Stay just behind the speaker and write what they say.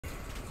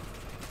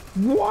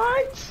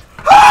What?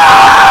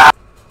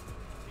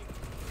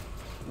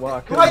 Well,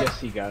 I couldn't just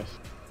see, guys.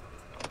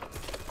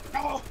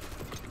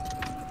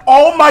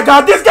 Oh my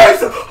god, this game's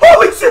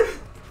holy shit!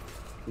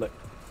 Look.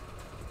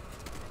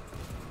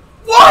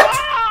 What?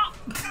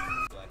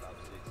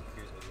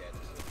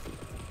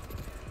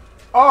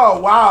 Oh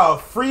wow,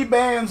 free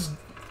bands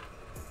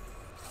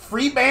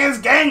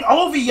gang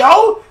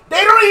OVO?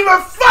 They don't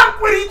even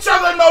fuck with each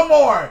other no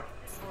more!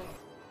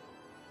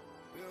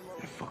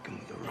 You're fucking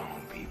with the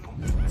wrong people.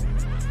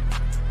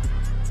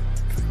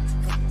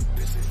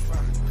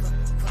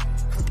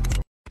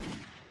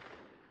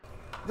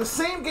 The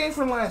same game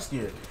from last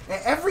year. And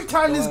every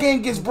time this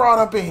game gets brought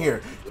up in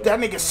here, that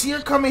nigga Seer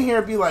come in here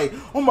and be like,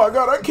 oh my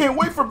god, I can't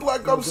wait for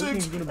Black Ops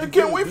 6. I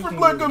can't wait for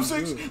Black Ops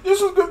 6. This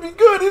is gonna be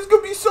good. It's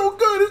gonna be so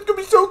good. It's gonna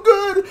be so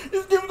good.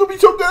 This game's gonna be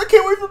so good. I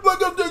can't wait for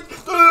Black Ops 6.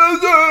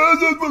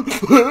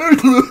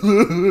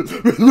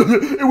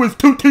 It was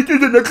 2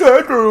 teachers in the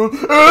classroom.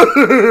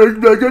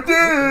 Like a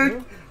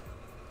dick.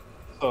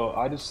 So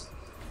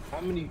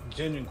how many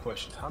genuine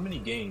questions? How many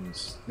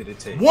games did it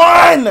take?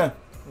 One.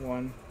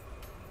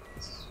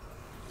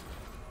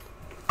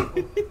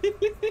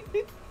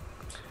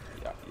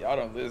 Y'all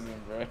don't listen,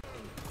 bro.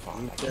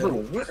 Bro,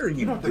 what are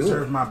you don't doing?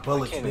 deserve my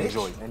bullets, I can't bitch.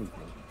 enjoy anything.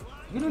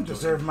 You don't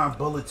deserve my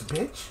bullets,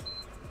 bitch.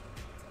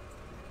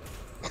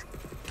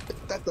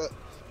 That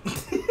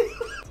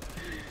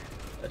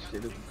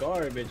shit is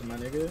garbage, my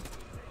nigga.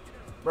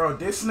 Bro,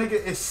 this nigga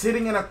is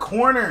sitting in a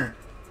corner.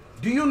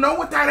 Do you know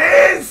what that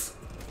is?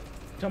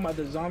 Talking about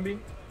the zombie?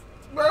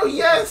 Bro,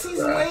 yes,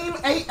 he's lame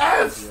AF.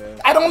 Yeah.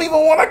 I don't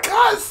even want to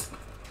cuss.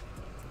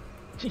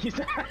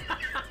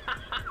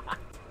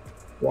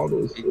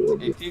 Waldo's Hey,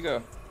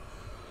 Tigo,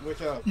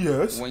 What's up?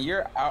 Yes. when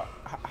you're out,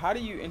 how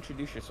do you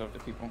introduce yourself to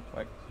people?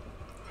 Like,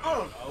 I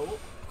don't know.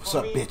 What's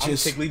up, I'm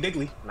bitches? Tiggly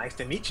Diggly. Nice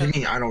to meet you.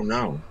 Jimmy, I don't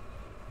know.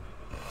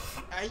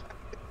 I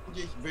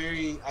just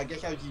very, I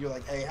guess I was just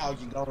like, hey,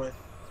 how's it going?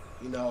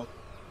 You know.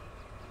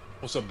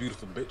 What's up,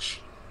 beautiful bitch?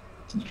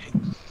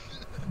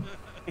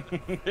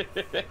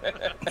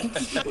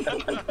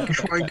 I'm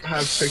trying to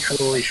have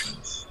sexual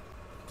relations.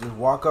 Just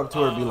walk up to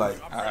her and be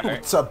like, alright.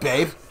 what's up,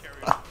 babe?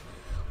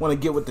 Want to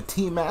get with the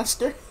team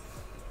master?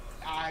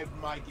 I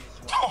might get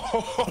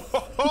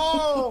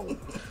Oh!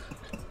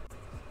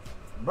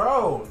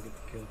 Bro,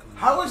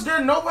 how is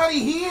there nobody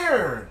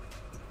here?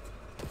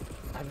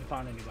 I haven't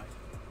found anybody.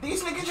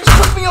 These niggas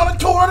just took me on a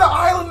tour of the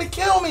island to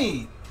kill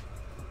me.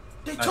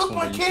 They Nice took one,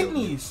 my man, you killed me.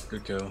 kidneys.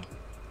 Good kill.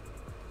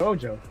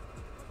 Jojo.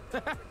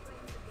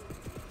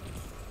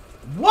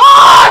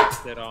 What?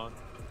 Dead on.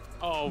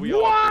 Oh, we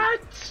all.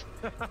 What?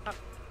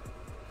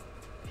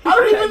 I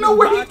don't even know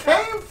where he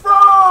came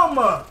from.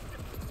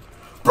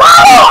 Bro,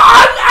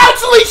 I'm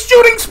actually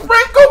shooting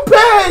sprinkle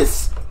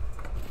piss.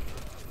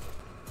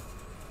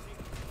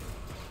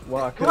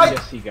 Well, I couldn't Like-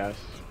 just see, guys.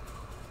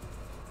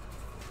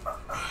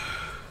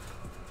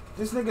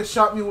 This nigga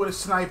shot me with a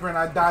sniper and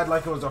I died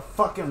like it was a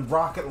fucking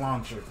rocket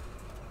launcher.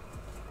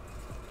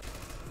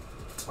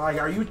 Like,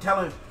 are you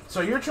telling...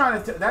 So you're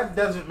trying to... That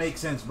doesn't make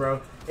sense,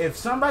 bro. If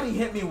somebody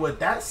hit me with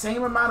that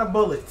same amount of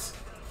bullets,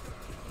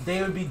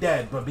 they would be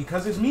dead. But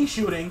because it's me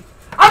shooting,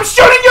 I'm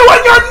shooting you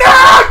in your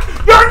neck!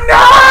 Your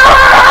neck!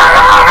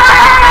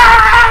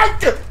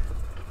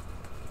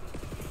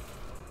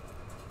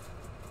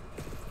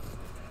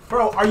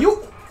 Bro, are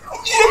you...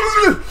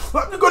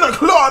 I'm gonna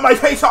claw my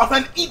face off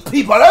and eat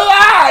people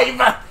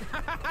alive!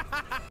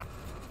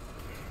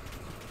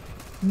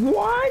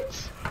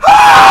 What?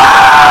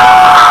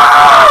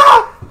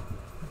 Ah!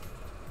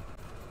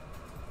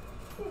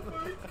 Oh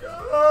my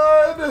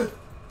god!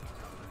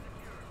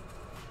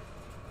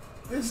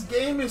 This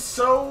game is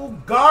so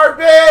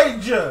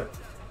garbage!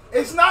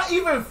 It's not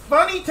even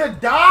funny to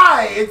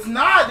die. It's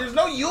not. There's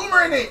no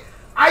humor in it.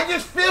 I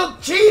just feel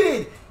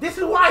cheated. This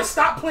is why I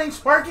stopped playing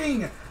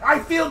Sparking. I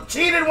feel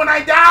cheated when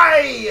I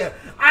die.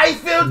 I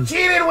feel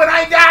cheated when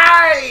I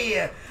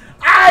die.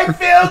 I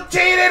feel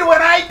cheated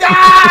when I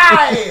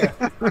die.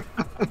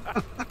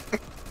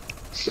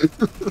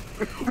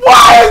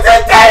 Why is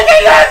it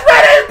taking as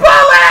many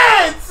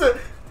bullets?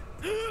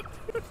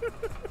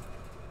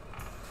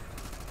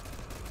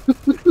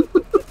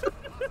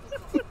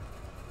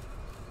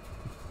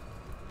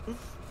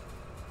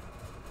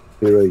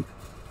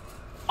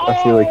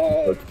 I feel like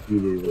you got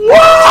cheated.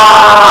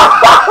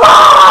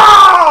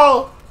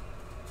 Wow!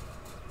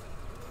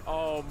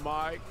 Oh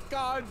my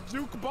god,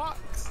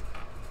 jukebox!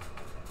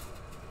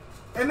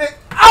 And then,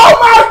 oh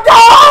my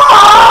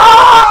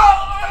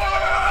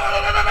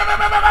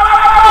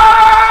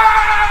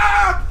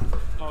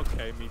god!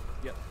 Okay, me.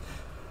 Yep.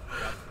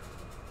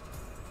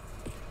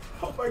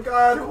 Oh my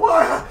god,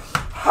 what?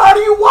 How do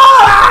you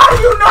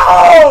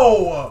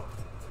know?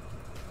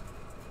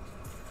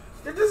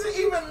 That doesn't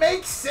even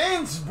make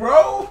sense,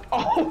 bro.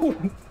 Oh,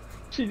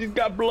 she just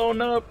got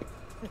blown up.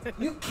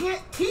 You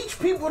can't teach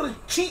people to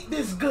cheat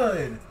this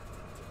good.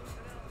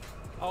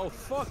 Oh,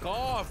 fuck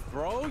off,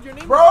 bro. Your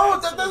name Bro,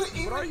 is that doesn't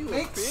What are even you, a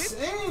make bitch?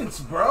 sense,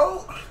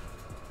 bro.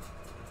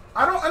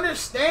 I don't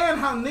understand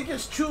how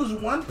niggas choose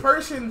one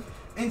person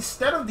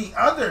instead of the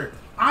other.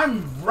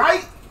 I'm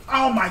right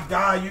Oh my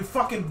god, you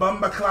fucking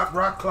bumba clock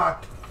rock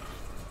clock.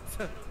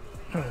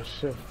 Oh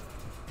shit.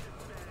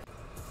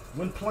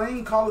 When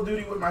playing Call of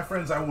Duty with my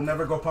friends, I will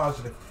never go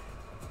positive.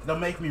 They'll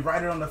make me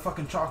write it on the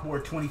fucking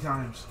chalkboard 20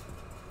 times.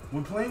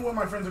 When playing with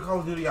my friends in Call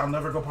of Duty, I'll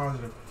never go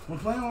positive. When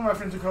playing with my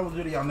friends in Call of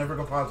Duty, I'll never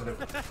go positive.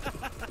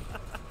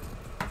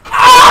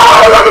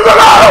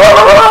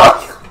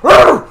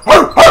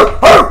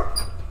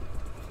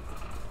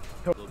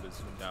 A little bit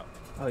zoomed out.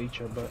 I'll eat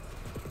your butt.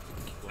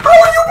 How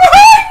are you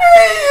behind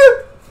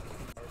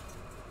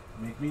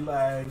me? Make me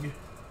lag.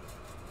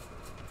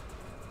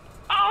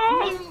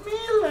 Make me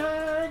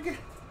lag.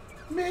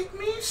 Make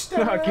me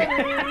stutter. Okay.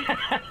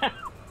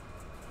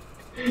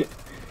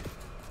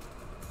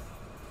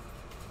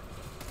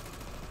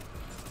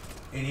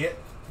 Idiot.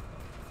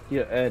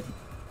 Yeah, Ed.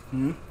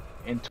 Hmm?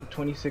 In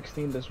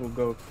 2016, this will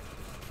go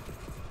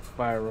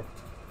viral.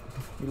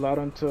 You load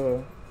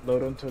onto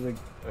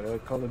the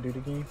Call of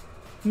Duty game.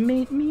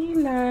 Make me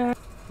laugh.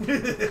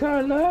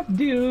 Call of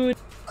Duty.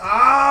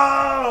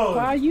 Oh!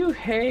 Why you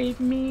hate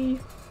me?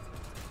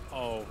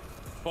 Oh,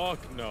 fuck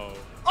no.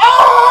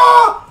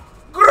 Oh!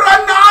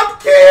 Grenade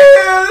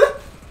kill!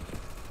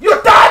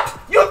 You dead!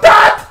 You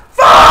dead!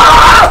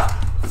 Fuck!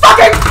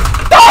 Fucking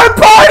third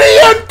party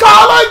in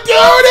Call of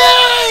Duty!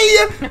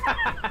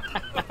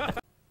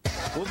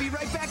 We'll be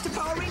right back to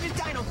Power Rangers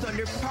Dino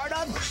Thunder, part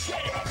of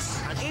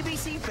JetX on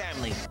ABC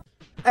Family.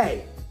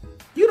 Hey,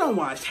 you don't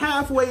watch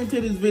halfway into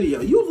this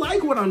video. You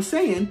like what I'm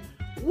saying.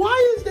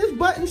 Why is this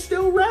button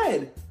still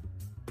red?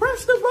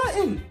 Press the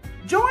button.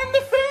 Join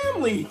the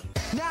family.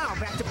 Now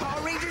back to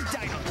Power Rangers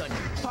Dino Thunder,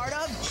 part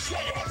of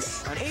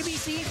JetX on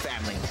ABC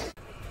Family.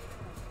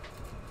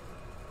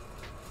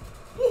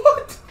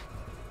 What?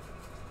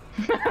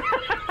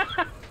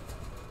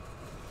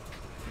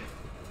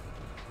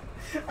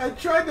 I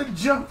tried to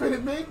jump and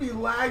it made me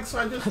lag, so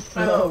I just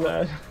fell.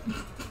 Bad.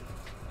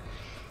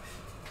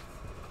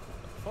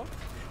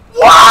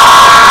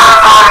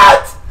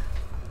 What?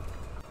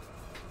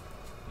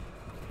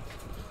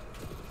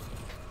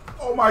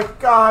 Oh my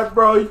god,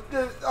 bro.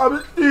 I'm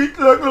a stick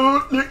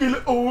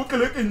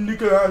like in the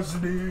glass.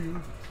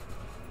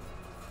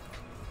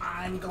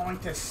 I'm going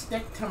to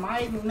stick to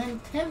my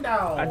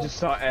Nintendo. I just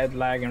saw Ed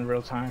lag in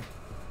real time.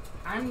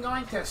 I'm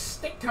going to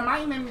stick to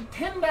my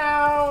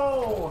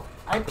Nintendo.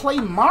 I play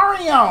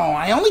Mario.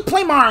 I only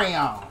play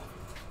Mario.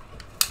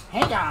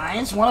 Hey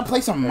guys, want to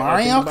play some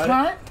Mario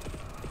Kart?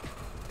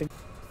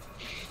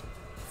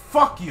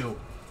 Fuck you.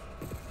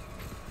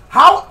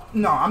 How?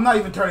 No, I'm not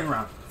even turning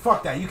around.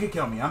 Fuck that. You can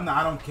kill me.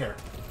 I don't care.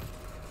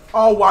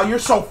 Oh wow, you're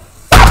so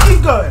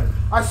fucking good.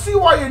 I see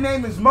why your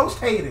name is most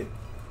hated.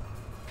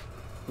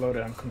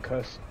 Loaded, I'm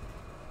concussed.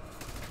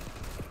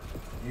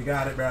 You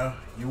got it, bro.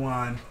 You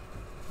won.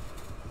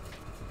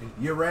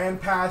 You ran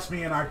past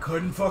me and I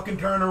couldn't fucking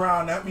turn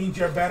around. That means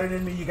you're better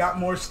than me. You got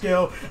more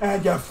skill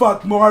and you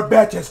fuck more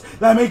bitches.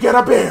 Let me get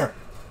a beer.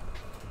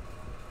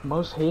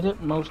 Most hated,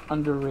 most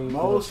underrated.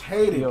 Most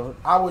hated. Yo,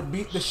 I would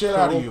beat the shit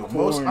out of you.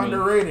 Most corny.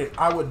 underrated.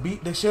 I would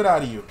beat the shit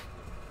out of you.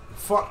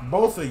 Fuck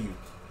both of you.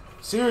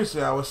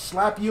 Seriously, I would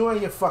slap you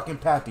and your fucking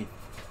pappy.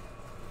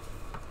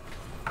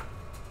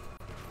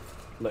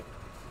 Look.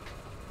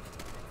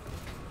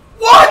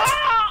 What?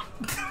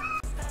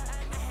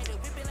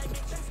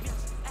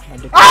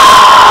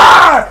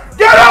 Ah!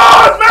 Get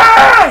off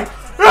me!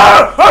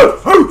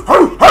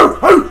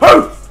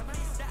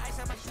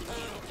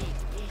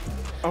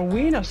 Are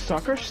we in a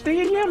soccer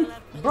stadium?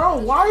 Bro,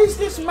 why is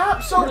this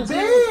map so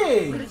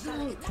big?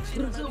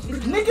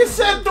 Nigga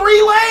said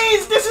 3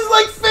 lanes. This is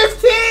like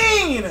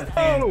 15.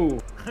 Oh.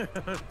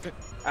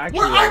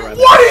 Actually, Where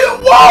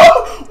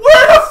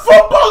the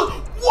football?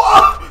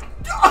 What?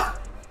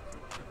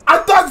 I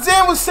thought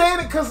Zan was saying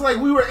it because like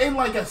we were in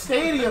like a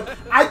stadium.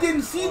 I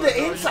didn't see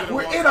the inside.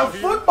 We're in a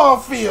football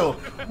field.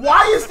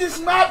 Why is this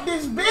map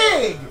this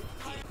big?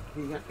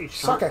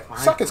 Suck it.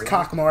 Suck his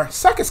cockmore.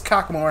 Suck his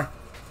cockmore.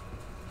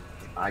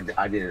 I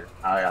didn't.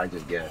 I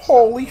just guessed.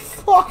 Holy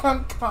fuck,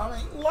 I'm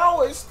coming.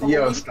 Lowest.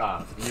 Yo, holy.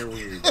 stop. You're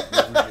weird.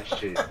 You're weird as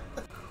shit.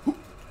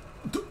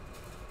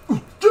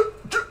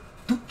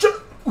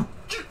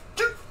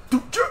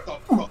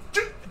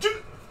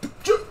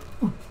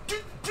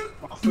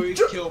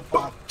 Kill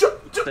Pop.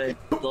 That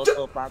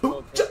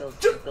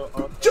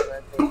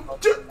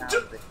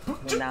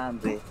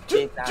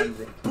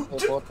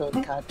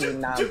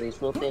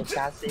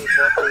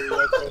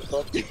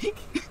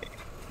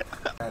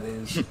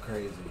is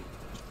crazy.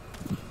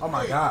 Oh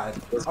my god.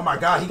 Oh my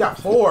god, he got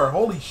 4.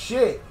 Holy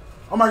shit.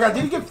 Oh my god,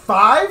 did he get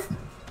 5?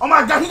 Oh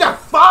my god, he got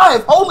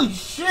 5. Holy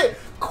shit.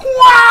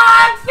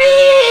 Quad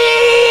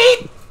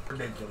feet!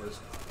 Ridiculous.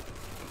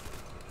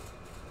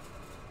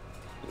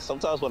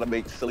 Sometimes when I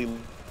make silly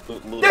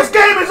little... This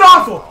game is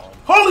awful!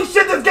 Holy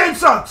shit, this game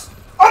sucks!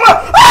 Oh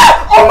my!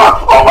 Ah! Oh my!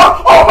 Oh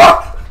my! Oh my!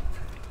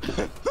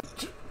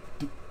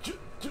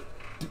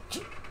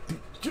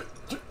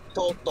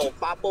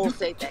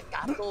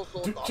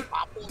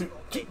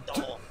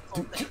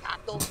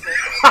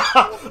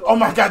 Oh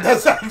my god,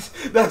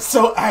 that's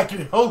so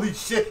accurate. Holy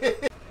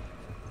shit.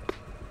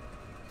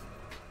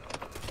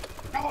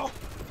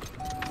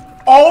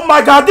 Oh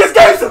my god, this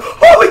guy's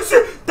holy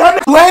shit!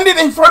 That nigga landed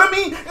in front of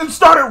me and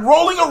started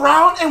rolling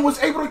around and was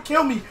able to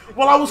kill me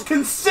while I was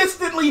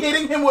consistently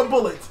hitting him with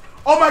bullets.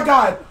 Oh my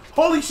god,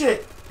 holy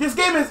shit! This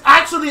game is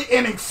actually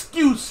an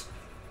excuse.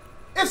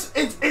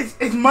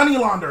 It's money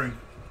laundering.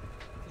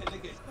 And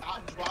nigga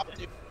dropped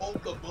and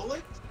pulled the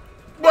bullet.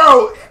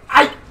 Bro,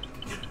 I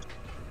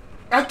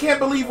can't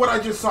believe what I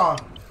just saw.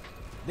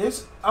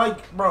 This,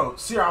 like, bro,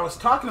 see, I was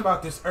talking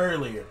about this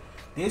earlier.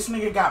 This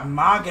nigga got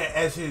MAGA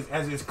as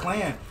his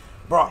clan.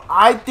 Bro,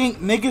 I think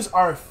niggas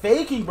are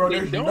faking, bro.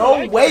 There's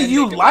no way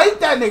you like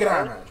that nigga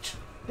that much.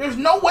 There's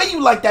no way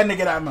you like that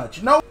nigga that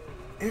much. No.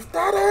 If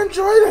that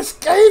android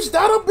escapes,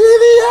 that'll be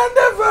the end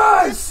of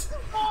us.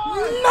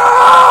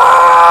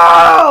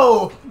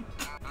 No!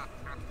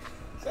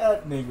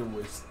 That nigga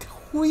was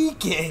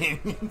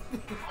tweaking.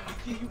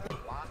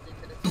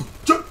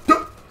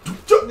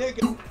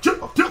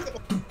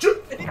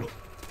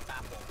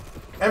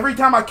 Every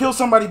time I kill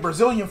somebody,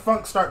 Brazilian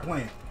funk start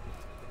playing.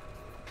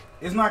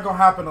 It's not gonna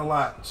happen a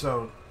lot,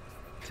 so.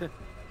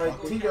 Like,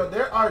 Tigo,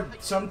 there are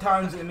some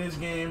times in this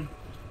game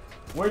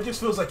where it just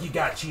feels like you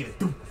got cheated.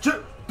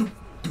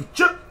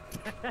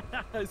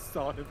 I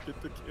saw him get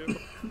the kill.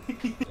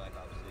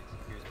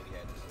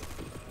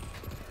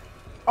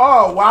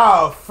 Oh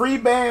wow, free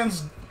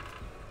bands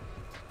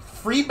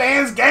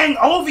gang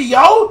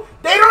OVO?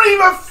 They don't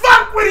even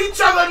fuck with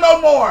each other no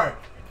more.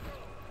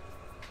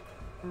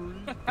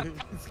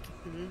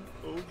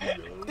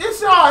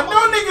 This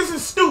no niggas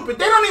is stupid.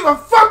 They don't even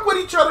fuck with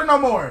each other no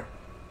more.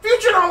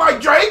 Future don't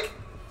like Drake.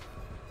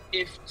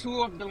 If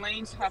two of the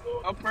lanes have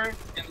upper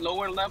and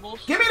lower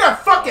levels, give me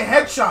that fucking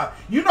headshot.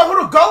 You know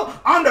who to go?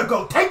 I'm the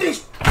go. Take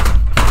these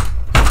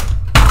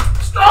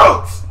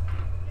strokes.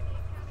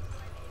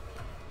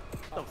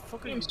 What the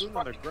fuck are you doing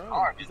on the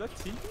ground? Is that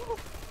Tigo?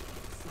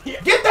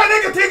 Get that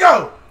nigga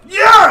Tigo.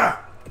 Yeah.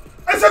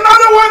 It's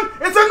another one.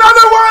 It's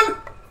another one.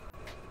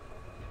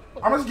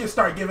 I'm just gonna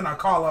start giving out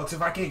call outs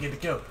if I can't get the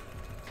kill.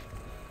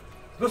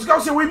 Let's go,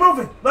 so we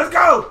moving. Let's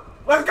go.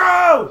 Let's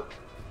go.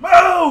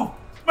 Move.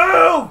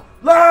 Move.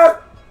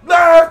 Left.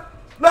 Left.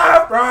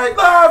 Left. Right.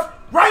 Left.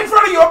 Right in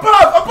front of you.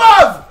 Above.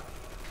 Above.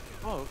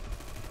 Oh.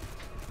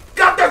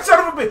 Got that son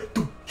of a bitch.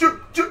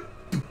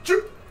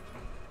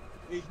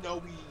 There's no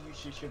way you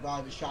should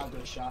survive a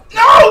shotgun shot.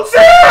 No,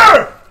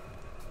 sir.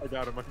 I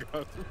got him. I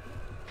got him.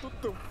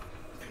 What the?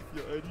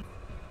 Yo, Eddie.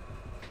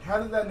 How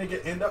did that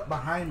nigga end up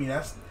behind me?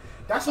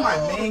 That's my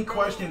main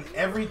question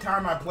every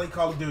time I play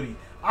Call of Duty.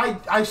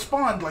 I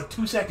spawned like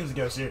 2 seconds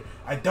ago, sir.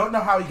 I don't know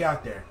how he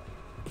got there.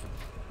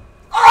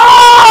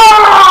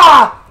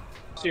 Ah!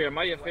 Sir, am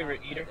I your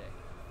favorite eater?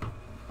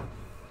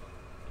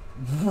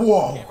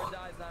 Whoa.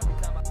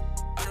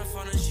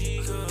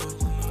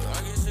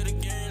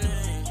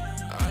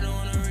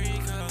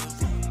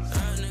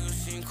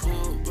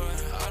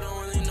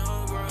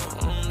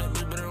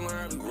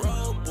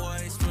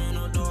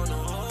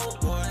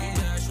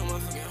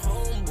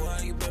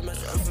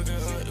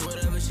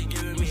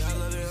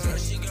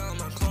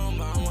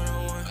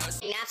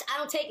 I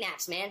don't take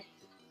naps, man.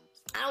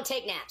 I don't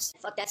take naps.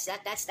 Fuck, that's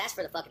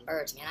for the fucking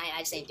birds, man. I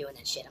just ain't doing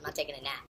that shit. I'm not taking a nap.